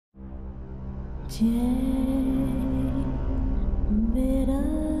jbittersweet.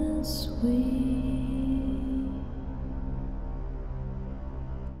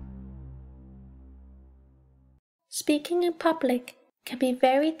 Speaking in public can be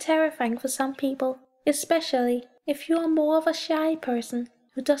very terrifying for some people, especially if you are more of a shy person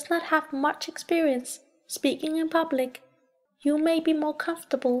who does not have much experience speaking in public. You may be more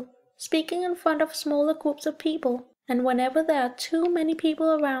comfortable speaking in front of smaller groups of people, and whenever there are too many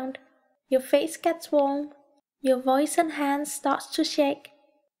people around, your face gets warm, your voice and hands starts to shake,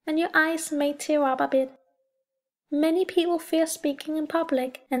 and your eyes may tear up a bit. Many people fear speaking in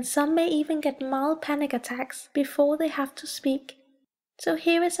public, and some may even get mild panic attacks before they have to speak. So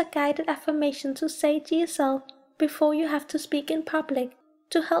here is a guided affirmation to say to yourself before you have to speak in public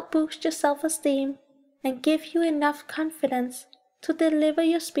to help boost your self-esteem and give you enough confidence to deliver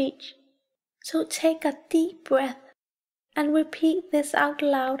your speech. So take a deep breath and repeat this out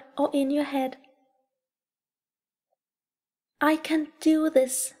loud or in your head. I can do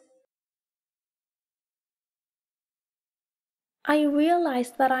this. I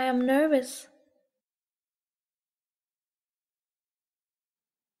realize that I am nervous,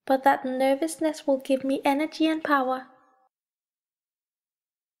 but that nervousness will give me energy and power.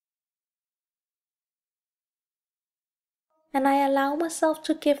 And I allow myself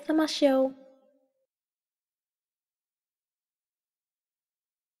to give them a show.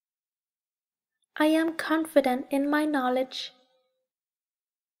 I am confident in my knowledge.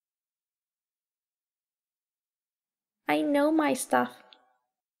 I know my stuff.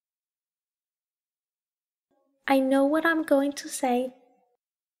 I know what I'm going to say.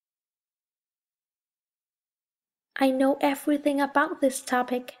 I know everything about this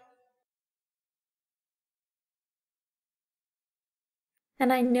topic.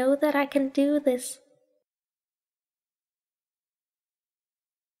 And I know that I can do this.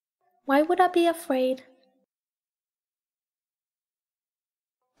 Why would I be afraid?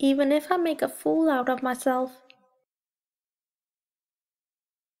 Even if I make a fool out of myself,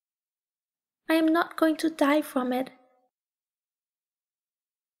 I am not going to die from it.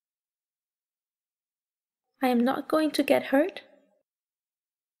 I am not going to get hurt.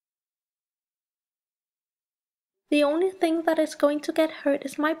 The only thing that is going to get hurt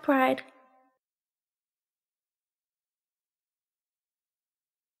is my pride.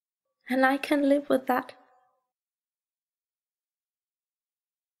 And I can live with that.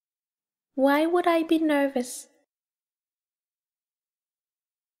 Why would I be nervous?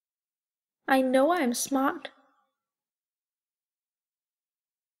 I know I am smart.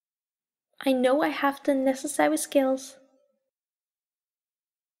 I know I have the necessary skills.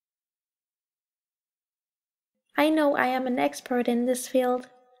 I know I am an expert in this field.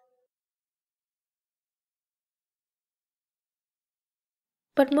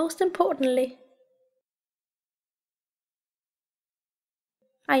 But most importantly,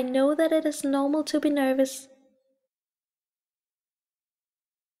 I know that it is normal to be nervous.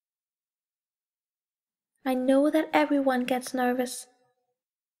 I know that everyone gets nervous.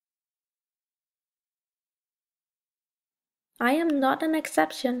 I am not an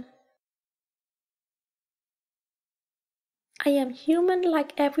exception. I am human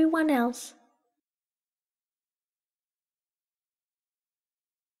like everyone else.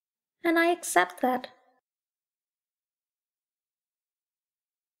 And I accept that.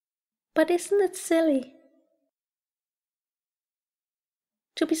 But isn't it silly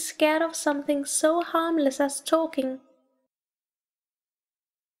to be scared of something so harmless as talking?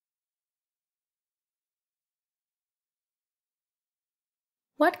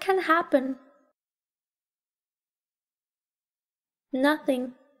 What can happen?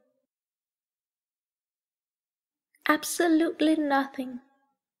 Nothing. Absolutely nothing.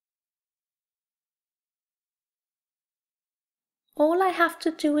 All I have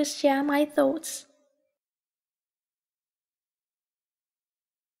to do is share my thoughts.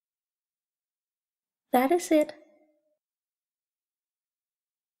 That is it.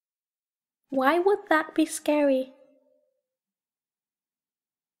 Why would that be scary?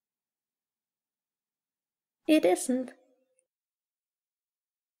 It isn't.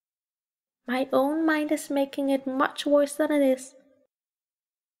 My own mind is making it much worse than it is.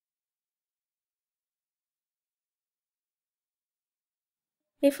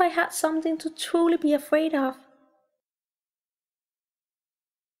 If I had something to truly be afraid of,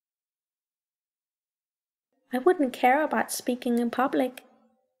 I wouldn't care about speaking in public.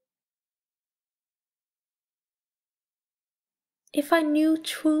 If I knew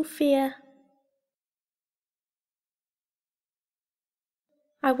true fear,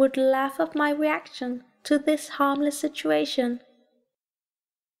 I would laugh at my reaction to this harmless situation.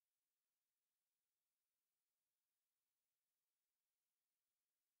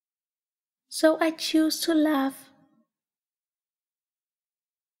 So I choose to laugh.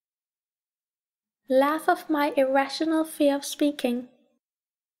 Laugh off my irrational fear of speaking.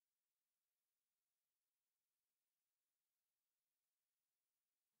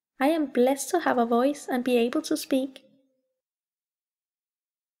 I am blessed to have a voice and be able to speak.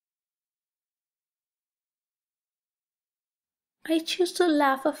 I choose to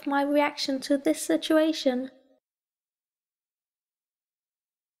laugh off my reaction to this situation.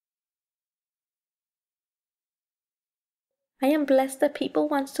 I am blessed that people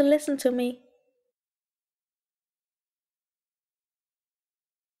want to listen to me.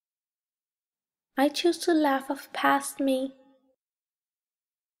 I choose to laugh off past me.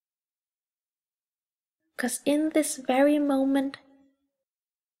 'Cause in this very moment,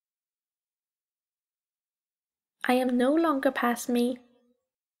 I am no longer past me.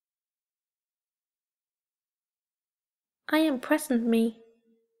 I am present me.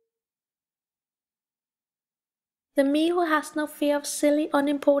 The me who has no fear of silly,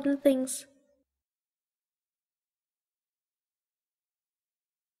 unimportant things.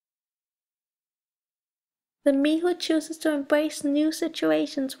 The me who chooses to embrace new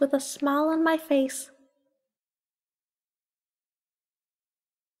situations with a smile on my face.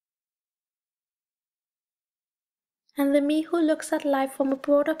 And the me who looks at life from a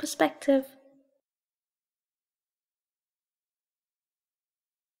broader perspective.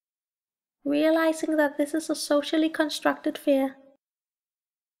 Realizing that this is a socially constructed fear.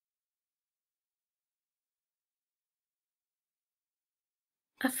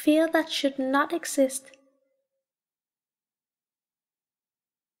 A fear that should not exist.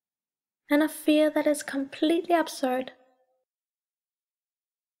 And a fear that is completely absurd.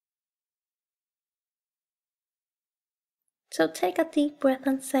 So take a deep breath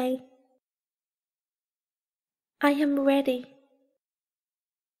and say, I am ready.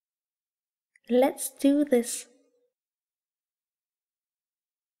 Let's do this.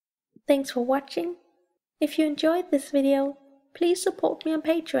 Thanks for watching. If you enjoyed this video, please support me on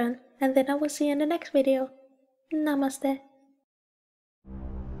Patreon, and then I will see you in the next video. Namaste.